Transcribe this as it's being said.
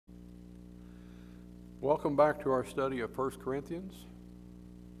Welcome back to our study of 1 Corinthians.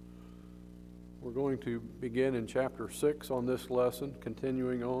 We're going to begin in chapter 6 on this lesson,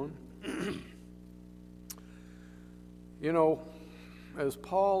 continuing on. You know, as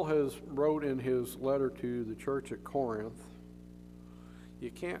Paul has wrote in his letter to the church at Corinth,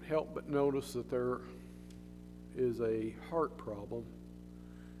 you can't help but notice that there is a heart problem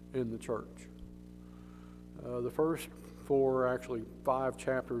in the church. The first actually 5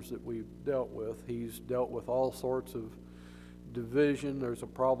 chapters that we've dealt with, he's dealt with all sorts of division. There's a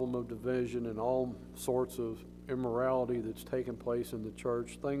problem of division and all sorts of immorality that's taken place in the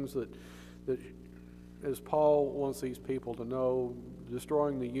church, things that as Paul wants these people to know,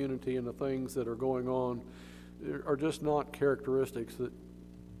 destroying the unity and the things that are going on are just not characteristics that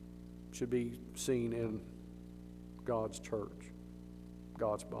should be seen in God's church,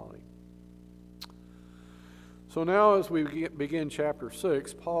 God's body. So now as we begin chapter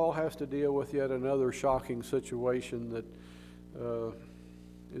 6, Paul has to deal with yet another shocking situation that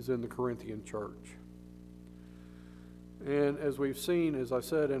is in the Corinthian church. And as we've seen, as I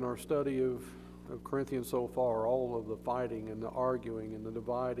said in our study of Corinthians so far, all of the fighting and the arguing and the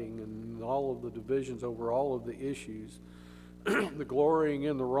dividing and all of the divisions over all of the issues, the glorying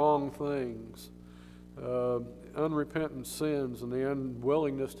in the wrong things, unrepentant sins and the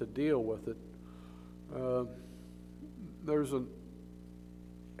unwillingness to deal with it,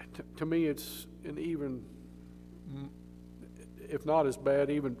 to me it's an even, if not as bad,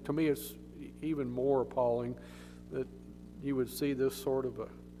 even to me it's even more appalling that you would see this sort of a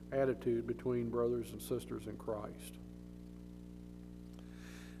attitude between brothers and sisters in Christ.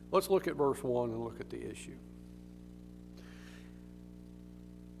 Let's look at verse 1 and look at the issue.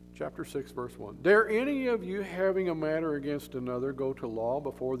 Chapter 6, verse 1. Dare any of you having a matter against another go to law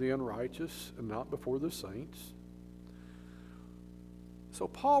before the unrighteous and not before the saints? So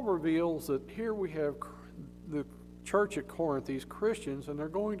Paul reveals that here we have the church at Corinth, these Christians, and they're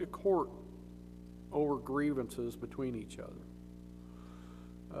going to court over grievances between each other.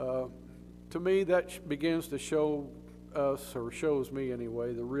 To me, that begins to show us, or shows me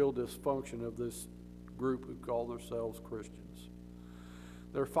anyway, the real dysfunction of this group who call themselves Christians.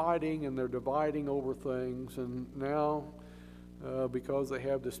 They're fighting and they're dividing over things, and now because they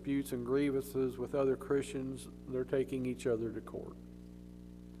have disputes and grievances with other Christians, they're taking each other to court.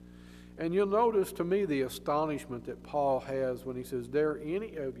 And you'll notice to me the astonishment that Paul has when he says, dare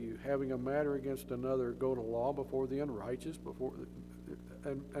any of you having a matter against another go to law before the unrighteous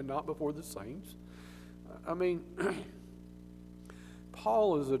and not before the saints? I mean,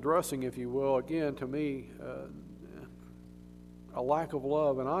 Paul is addressing, if you will, again to me, a lack of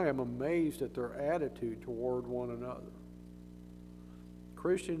love, and I am amazed at their attitude toward one another.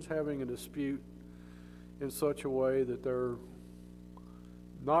 Christians having a dispute in such a way that they're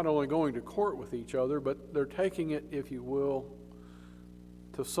not only going to court with each other, but they're taking it, if you will,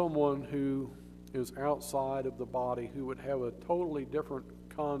 to someone who is outside of the body, who would have a totally different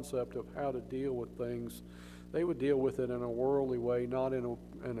concept of how to deal with things. They would deal with it in a worldly way, not in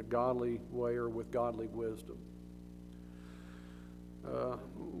a godly way or with godly wisdom.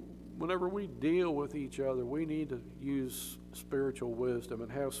 Whenever we deal with each other, we need to use spiritual wisdom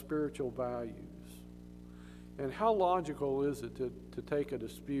and have spiritual values. And how logical is it to take a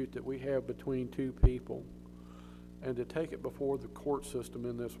dispute that we have between two people and to take it before the court system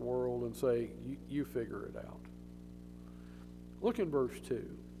in this world and say, you figure it out? Look in verse 2.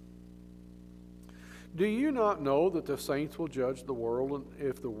 Do you not know that the saints will judge the world, and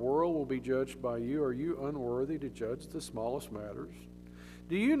if the world will be judged by you, are you unworthy to judge the smallest matters?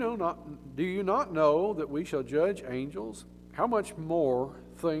 Do you not know that we shall judge angels? How much more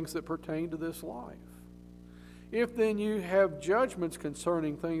things that pertain to this life? If then you have judgments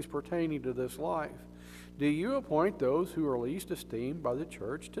concerning things pertaining to this life, do you appoint those who are least esteemed by the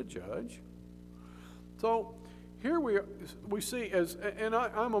church to judge? So here we see, and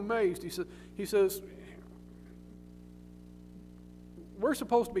I'm amazed. He says, we're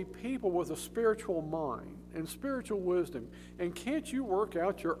supposed to be people with a spiritual mind and spiritual wisdom. And can't you work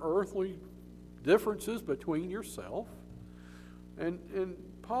out your earthly differences between yourself? And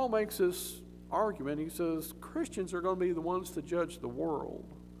Paul makes this argument. He says Christians are going to be the ones to judge the world,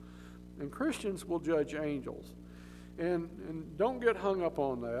 and Christians will judge angels. And don't get hung up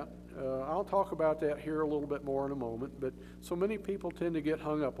on that. I'll talk about that here a little bit more in a moment, but so many people tend to get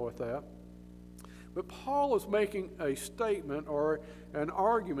hung up with that. But Paul is making a statement or an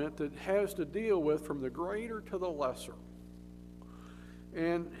argument that has to deal with from the greater to the lesser.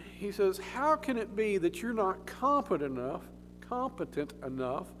 And he says, how can it be that you're not competent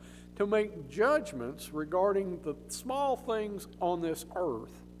enough to make judgments regarding the small things on this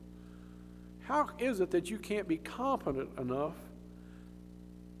earth? how is it that you can't be competent enough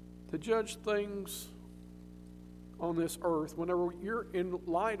to judge things on this earth whenever you're in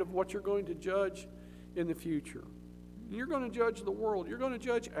light of what you're going to judge in the future? You're going to judge the world. You're going to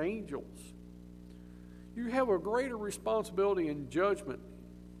judge angels. You have a greater responsibility in judgment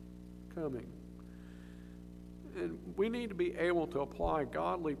coming. And we need to be able to apply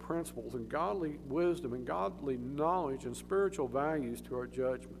godly principles and godly wisdom and godly knowledge and spiritual values to our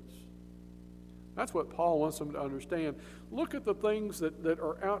judgments. That's what Paul wants them to understand. Look at the things that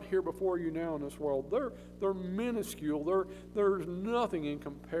are out here before you now in this world. They're minuscule. There's nothing in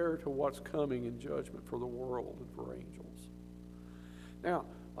compared to what's coming in judgment for the world and for angels. Now,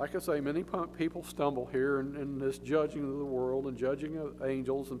 like I say, many people stumble here in this judging of the world and judging of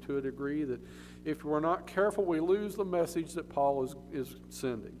angels, and to a degree that if we're not careful, we lose the message that Paul is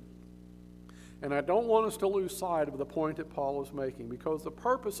sending. And I don't want us to lose sight of the point that Paul is making, because the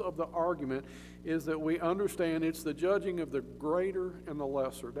purpose of the argument is that we understand it's the judging of the greater and the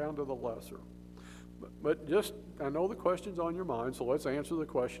lesser, down to the lesser. But just, I know the question's on your mind, so let's answer the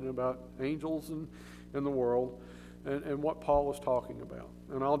question about angels and the world and what Paul is talking about.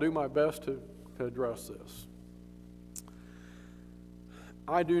 And I'll do my best to address this.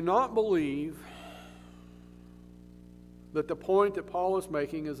 I do not believe that the point that Paul is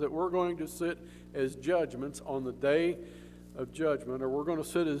making is that we're going to sit as judgments on the day of judgment, or we're going to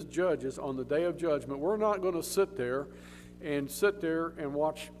sit as judges on the day of judgment. We're not going to sit there and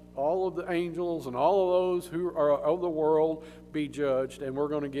watch all of the angels and all of those who are of the world be judged, and we're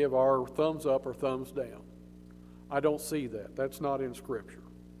going to give our thumbs up or thumbs down. I don't see that. That's not in Scripture.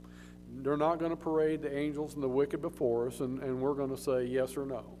 They're not going to parade the angels and the wicked before us, and we're going to say yes or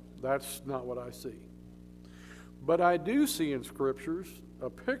no. That's not what I see. But I do see in Scriptures a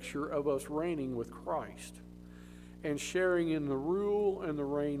picture of us reigning with Christ and sharing in the rule and the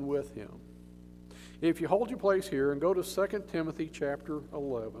reign with Him. If you hold your place here and go to 2 Timothy chapter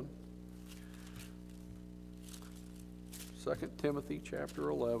 11. 2 Timothy chapter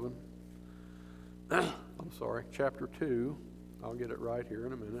 11. I'm sorry, chapter 2. I'll get it right here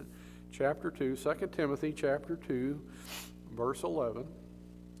in a minute. Chapter 2, 2 Timothy chapter 2, verse 11.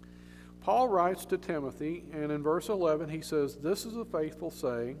 Paul writes to Timothy, and in verse 11 he says, "This is a faithful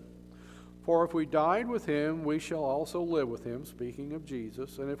saying, for if we died with him, we shall also live with him," speaking of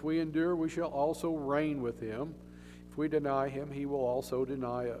Jesus, "and if we endure, we shall also reign with him. If we deny him, he will also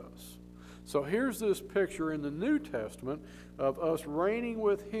deny us." So here's this picture in the New Testament of us reigning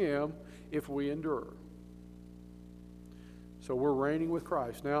with him if we endure. So we're reigning with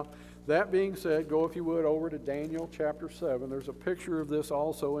Christ. Now, that being said, go, if you would, over to Daniel chapter 7. There's a picture of this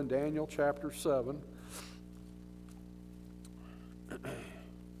also in Daniel chapter 7.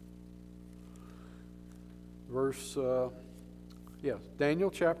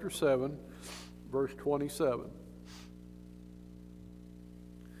 Daniel chapter 7, verse 27.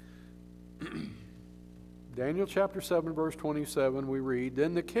 Daniel chapter 7, verse 27, we read,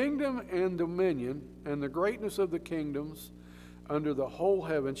 "Then the kingdom and dominion and the greatness of the kingdoms under the whole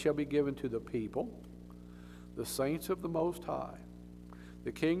heaven shall be given to the people, the saints of the Most High.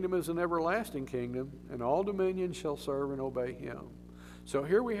 The kingdom is an everlasting kingdom, and all dominion shall serve and obey him." So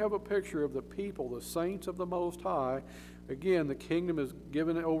here we have a picture of the people, the saints of the Most High. Again, the kingdom is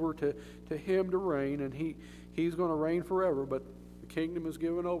given over to him to reign, and he's going to reign forever, but the kingdom is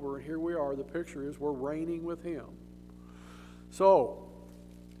given over, and here we are. The picture is we're reigning with him. So,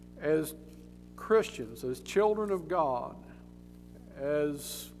 as Christians, as children of God,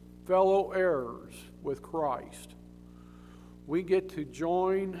 as fellow heirs with Christ, we get to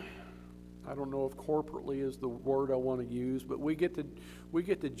join. I don't know if corporately is the word I want to use, but we get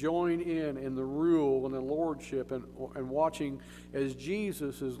to join in the rule and the lordship and watching as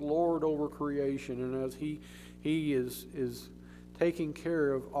Jesus is Lord over creation, and as he is taking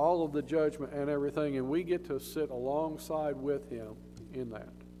care of all of the judgment and everything, and we get to sit alongside with him in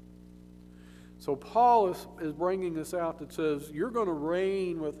that. So Paul is bringing this out that says you're going to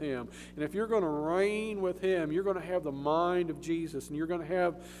reign with him. And if you're going to reign with him, you're going to have the mind of Jesus, and you're going to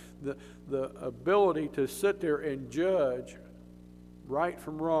have the ability to sit there and judge right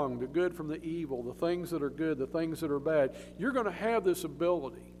from wrong, the good from the evil, the things that are good, the things that are bad. You're going to have this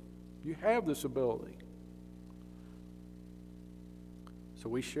ability. You have this ability. So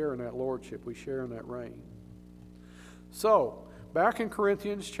we share in that lordship. We share in that reign. So, back in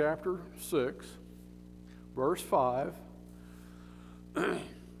Corinthians chapter 6, verse 5,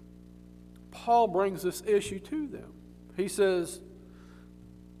 Paul brings this issue to them. He says,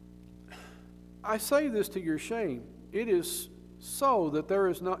 "I say this to your shame. It is so that there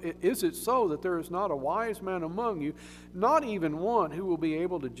is not, is it so that there is not a wise man among you, not even one who will be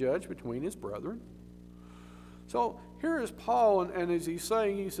able to judge between his brethren? So here is Paul, and as he's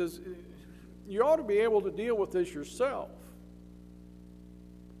saying, he says, you ought to be able to deal with this yourself.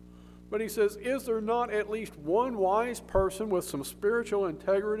 But he says, is there not at least one wise person with some spiritual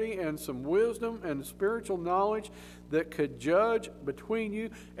integrity and some wisdom and spiritual knowledge that could judge between you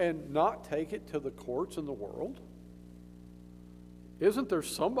and not take it to the courts in the world? Isn't there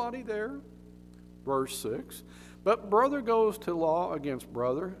somebody there? Verse 6, but brother goes to law against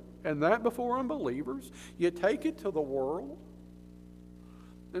brother, and that before unbelievers. You take it to the world.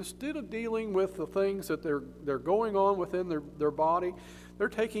 Instead of dealing with the things that they're going on within their body, they're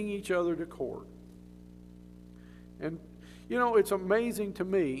taking each other to court. And, you know, it's amazing to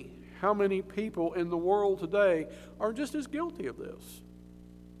me how many people in the world today are just as guilty of this.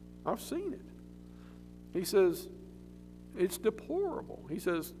 I've seen it. He says, it's deplorable. He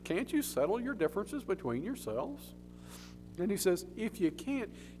says, can't you settle your differences between yourselves? And he says, if you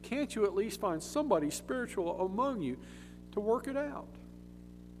can't you at least find somebody spiritual among you to work it out?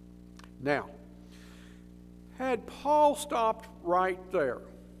 Now, had Paul stopped right there,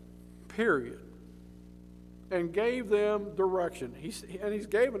 period, and gave them direction, he's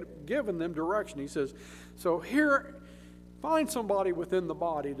given them direction. He says, so here, find somebody within the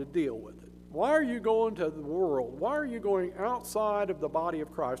body to deal with it. Why are you going to the world? Why are you going outside of the body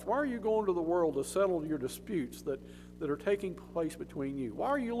of Christ? Why are you going to the world to settle your disputes that are taking place between you? Why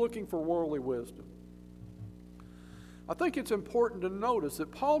are you looking for worldly wisdom? I think it's important to notice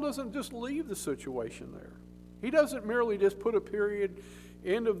that Paul doesn't just leave the situation there. He doesn't merely just put a period,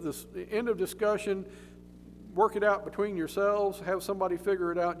 end of discussion, work it out between yourselves, have somebody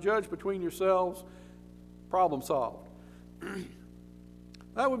figure it out, judge between yourselves, problem solved.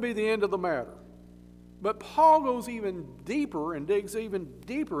 That would be the end of the matter. But Paul goes even deeper and digs even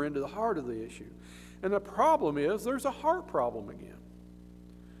deeper into the heart of the issue. And the problem is, there's a heart problem again.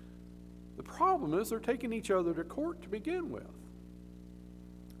 The problem is they're taking each other to court to begin with.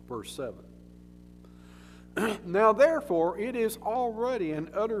 Verse 7. Now therefore it is already an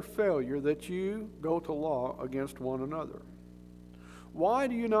utter failure that you go to law against one another. Why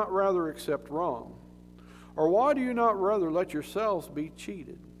do you not rather accept wrong? Or why do you not rather let yourselves be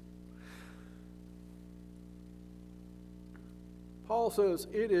cheated? Paul says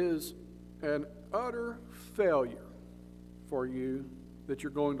it is an utter failure for you that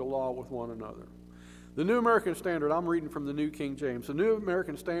you're going to law with one another. The New American Standard, I'm reading from the New King James. The New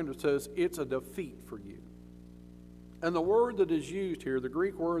American Standard says it's a defeat for you. And the word that is used here, the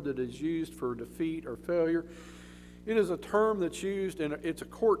Greek word that is used for defeat or failure, it is a term that's used, and it's a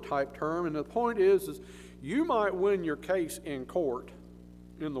court type term. And the point is you might win your case in court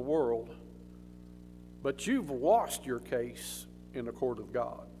in the world, but you've lost your case in the court of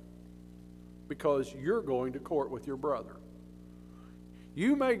God because you're going to court with your brother.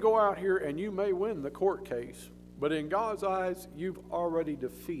 You may go out here and you may win the court case, but in God's eyes, you've already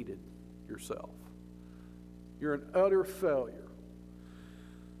defeated yourself. You're an utter failure.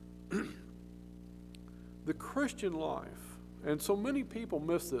 The Christian life, and so many people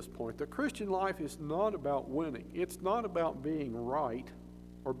miss this point, the Christian life is not about winning. It's not about being right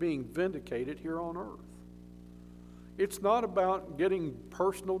or being vindicated here on earth. It's not about getting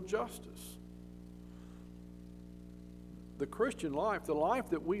personal justice. The Christian life, the life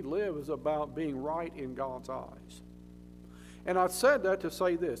that we live, is about being right in God's eyes. And I said that to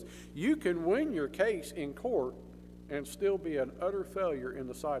say this. You can win your case in court and still be an utter failure in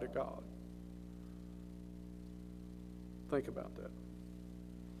the sight of God. Think about that.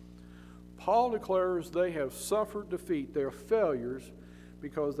 Paul declares they have suffered defeat, they're failures,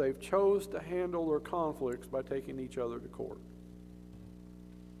 because they've chose to handle their conflicts by taking each other to court.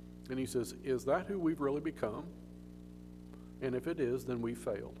 And he says, is that who we've really become? And if it is, then we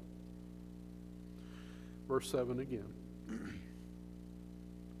failed. Verse 7 again.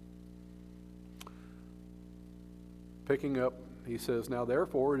 Picking up, he says, now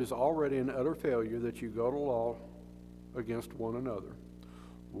therefore it is already an utter failure that you go to law against one another.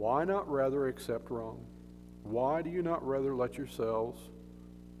 Why not rather accept wrong? Why do you not rather let yourselves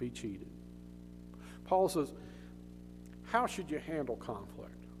be cheated? Paul says, how should you handle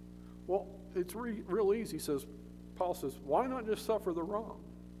conflict? Well, it's real easy. Paul says, why not just suffer the wrong?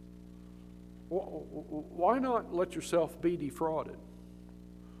 Why not let yourself be defrauded?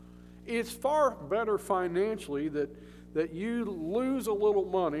 It's far better financially that you lose a little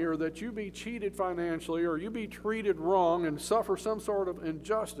money, or that you be cheated financially, or you be treated wrong and suffer some sort of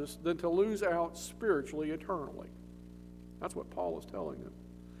injustice, than to lose out spiritually eternally. That's what Paul is telling them.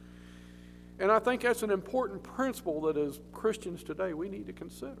 And I think that's an important principle that as Christians today we need to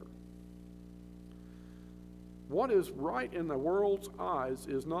consider. What is right in the world's eyes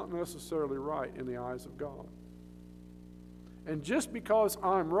is not necessarily right in the eyes of God. And just because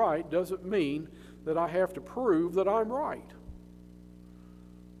I'm right doesn't mean that I have to prove that I'm right.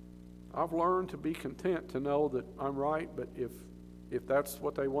 I've learned to be content to know that I'm right, but if that's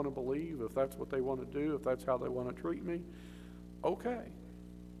what they want to believe, if that's what they want to do, if that's how they want to treat me, okay.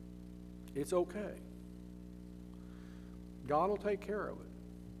 It's okay. God will take care of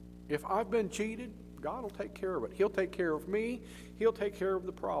it. If I've been cheated, God will take care of it. He'll take care of me. He'll take care of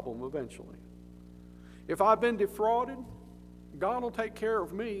the problem eventually. If I've been defrauded, God will take care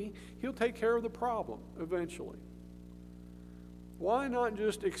of me. He'll take care of the problem eventually. Why not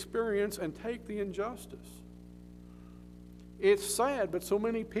just experience and take the injustice? It's sad, but so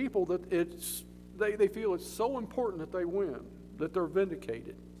many people that they feel it's so important that they win, that they're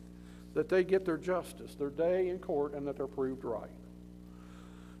vindicated, that they get their justice, their day in court, and that they're proved right.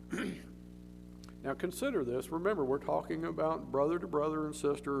 Now consider this. Remember, we're talking about brother to brother and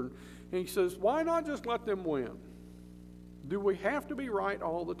sister. And he says, why not just let them win? Do we have to be right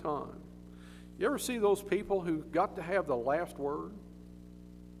all the time? You ever see those people who got to have the last word?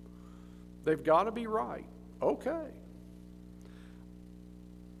 They've got to be right. Okay.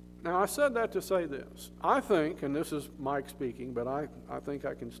 Now, I said that to say this. I think, and this is Mike speaking, but I think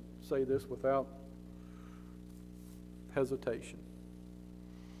I can say this without hesitation.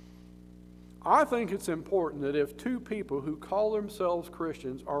 I think it's important that if two people who call themselves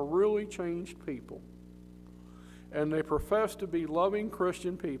Christians are really changed people, and they profess to be loving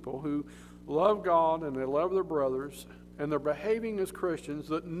Christian people who love God and they love their brothers, and they're behaving as Christians,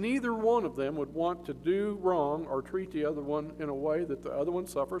 that neither one of them would want to do wrong or treat the other one in a way that the other one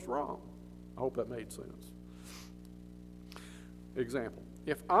suffers wrong. I hope that made sense. Example.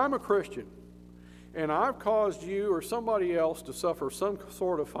 If I'm a Christian and I've caused you or somebody else to suffer some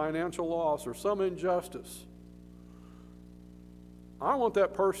sort of financial loss or some injustice, I want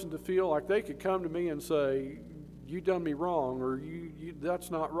that person to feel like they could come to me and say, you done me wrong, or you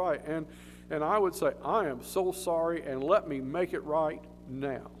that's not right. And I would say, I am so sorry, and let me make it right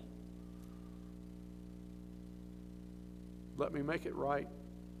now. Let me make it right.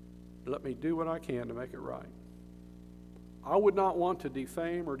 Let me do what I can to make it right. I would not want to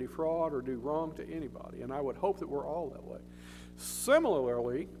defame or defraud or do wrong to anybody, and I would hope that we're all that way.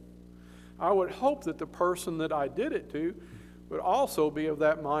 Similarly, I would hope that the person that I did it to would also be of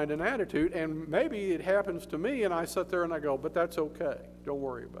that mind and attitude, and maybe it happens to me and I sit there and I go, but that's okay. Don't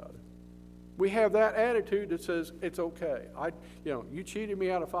worry about it. We have that attitude that says, it's okay. You cheated me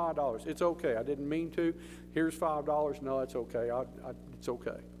out of $5. It's okay. I didn't mean to. Here's $5. No, it's okay. It's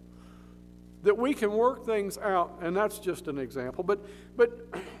okay. That we can work things out, and that's just an example. But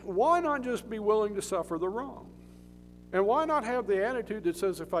why not just be willing to suffer the wrong? And why not have the attitude that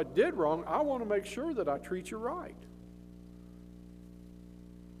says, if I did wrong, I want to make sure that I treat you right?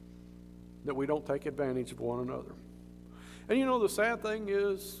 That we don't take advantage of one another. And you know, the sad thing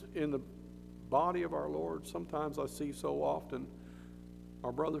is, in the body of our Lord, sometimes I see so often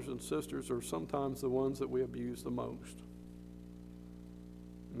our brothers and sisters are sometimes the ones that we abuse the most.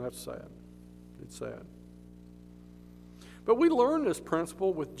 And that's sad. It's sad. But we learn this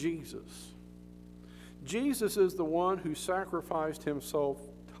principle with Jesus. Jesus is the one who sacrificed himself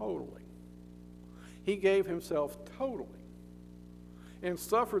totally. He gave himself totally and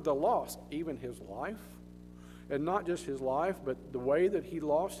suffered the loss, even his life. And not just his life, but the way that he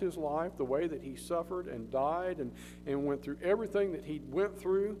lost his life, the way that he suffered and died and went through everything that he went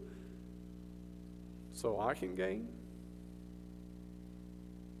through so I can gain.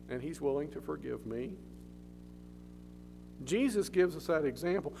 And he's willing to forgive me. Jesus gives us that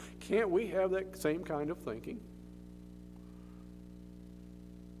example. Can't we have that same kind of thinking?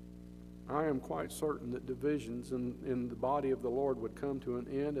 I am quite certain that divisions in the body of the Lord would come to an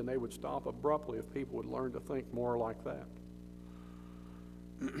end, and they would stop abruptly if people would learn to think more like that.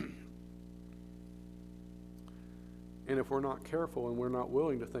 And if we're not careful and we're not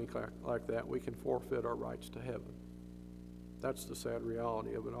willing to think like that, we can forfeit our rights to heaven. That's the sad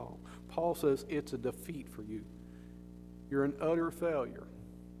reality of it all. Paul says it's a defeat for you. You're an utter failure.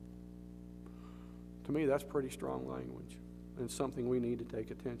 To me, that's pretty strong language and something we need to take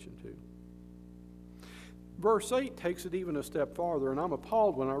attention to. Verse 8 takes it even a step farther, and I'm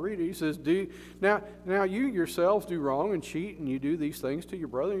appalled when I read it. He says, now you yourselves do wrong and cheat, and you do these things to your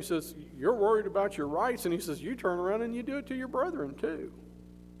brother. And he says, you're worried about your rights, and he says, you turn around and you do it to your brethren too.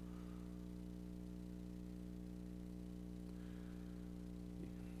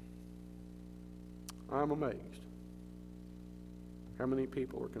 I'm amazed. How many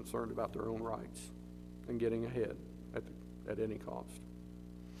people are concerned about their own rights and getting ahead at any cost?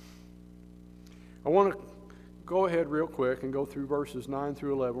 I want to go ahead real quick and go through verses 9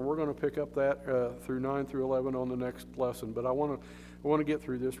 through 11. We're going to pick up that through 9 through 11 on the next lesson, but I want to get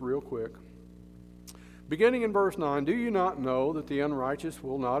through this real quick. Beginning in verse 9, do you not know that the unrighteous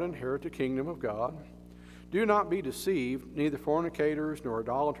will not inherit the kingdom of God? Do not be deceived, neither fornicators, nor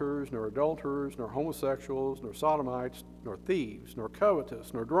idolaters, nor adulterers, nor homosexuals, nor sodomites, nor thieves, nor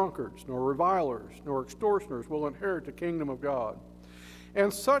covetous, nor drunkards, nor revilers, nor extortioners will inherit the kingdom of God.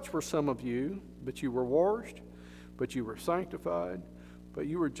 And such were some of you, but you were washed, but you were sanctified, but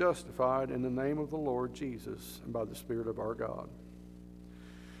you were justified in the name of the Lord Jesus and by the Spirit of our God.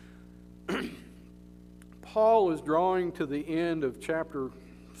 Paul is drawing to the end of chapter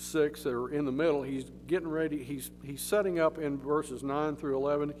 6, or in the middle. He's getting ready. He's setting up in verses 9 through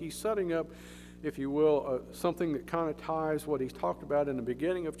 11. He's setting up, if you will, something that kind of ties what he's talked about in the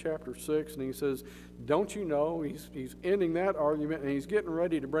beginning of chapter 6. And he says, don't you know? He's ending that argument, and he's getting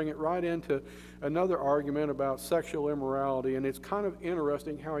ready to bring it right into another argument about sexual immorality. And it's kind of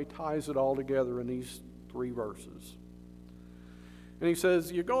interesting how he ties it all together in these 3 verses. And he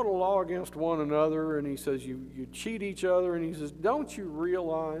says, you go to law against one another, and he says, you cheat each other, and he says, don't you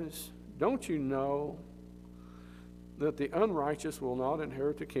realize, don't you know that the unrighteous will not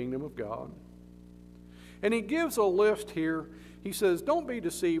inherit the kingdom of God? And he gives a list here. He says, don't be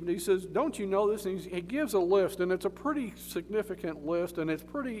deceived. He says, don't you know this? And he gives a list, and it's a pretty significant list, and it's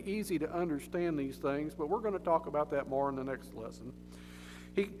pretty easy to understand these things, but we're going to talk about that more in the next lesson.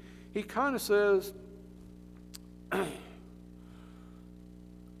 He kind of says,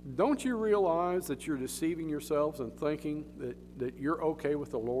 don't you realize that you're deceiving yourselves and thinking that you're okay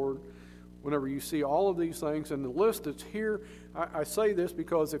with the Lord whenever you see all of these things? And the list that's here, I say this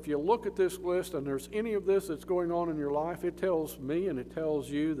because if you look at this list and there's any of this that's going on in your life, it tells me and it tells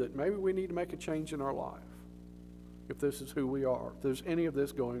you that maybe we need to make a change in our life if this is who we are, if there's any of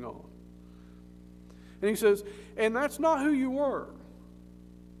this going on. And he says, and that's not who you were.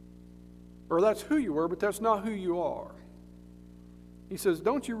 Or that's who you were, but that's not who you are. He says,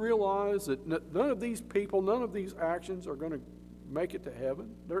 don't you realize that none of these people, none of these actions are going to make it to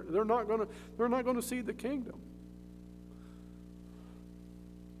heaven? They're not going to see the kingdom.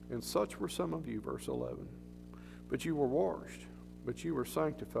 And such were some of you, verse 11. But you were washed, but you were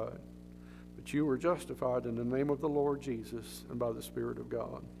sanctified, but you were justified in the name of the Lord Jesus and by the Spirit of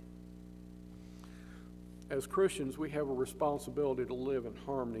God. As Christians, we have a responsibility to live in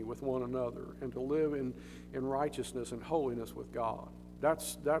harmony with one another and to live in righteousness and holiness with God.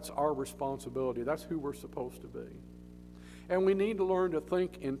 That's our responsibility. That's who we're supposed to be. And we need to learn to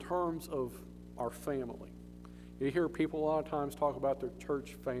think in terms of our family. You hear people a lot of times talk about their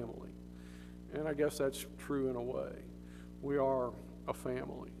church family. And I guess that's true in a way. We are a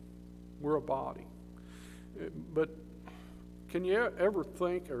family. We're a body. But can you ever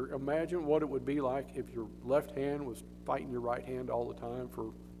think or imagine what it would be like if your left hand was fighting your right hand all the time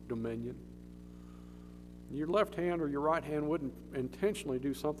for dominion? Your left hand or your right hand wouldn't intentionally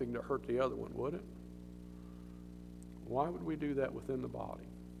do something to hurt the other one, would it? Why would we do that within the body?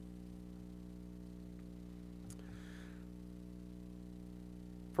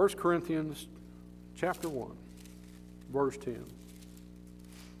 First Corinthians chapter 1, verse 10.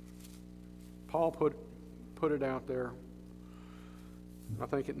 Paul put it out there. I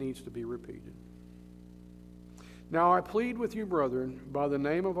think it needs to be repeated. Now I plead with you, brethren, by the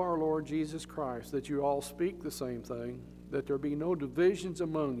name of our Lord Jesus Christ, that you all speak the same thing, that there be no divisions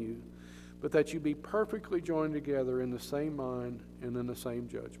among you, but that you be perfectly joined together in the same mind and in the same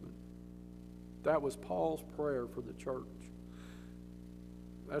judgment. That was Paul's prayer for the church.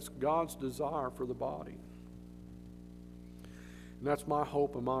 That's God's desire for the body. And that's my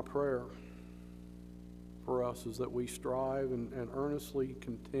hope and my prayer for us, is that we strive and earnestly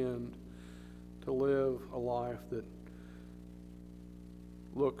contend to live a life that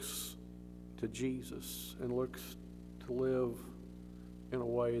looks to Jesus and looks to live in a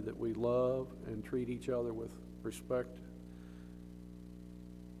way that we love and treat each other with respect,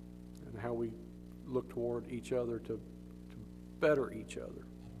 and how we look toward each other to better each other,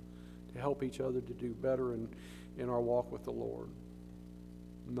 to help each other to do better in our walk with the Lord,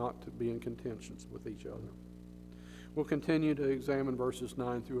 not to be in contentions with each other. We'll continue to examine verses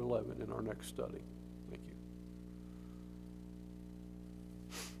 9 through 11 in our next study.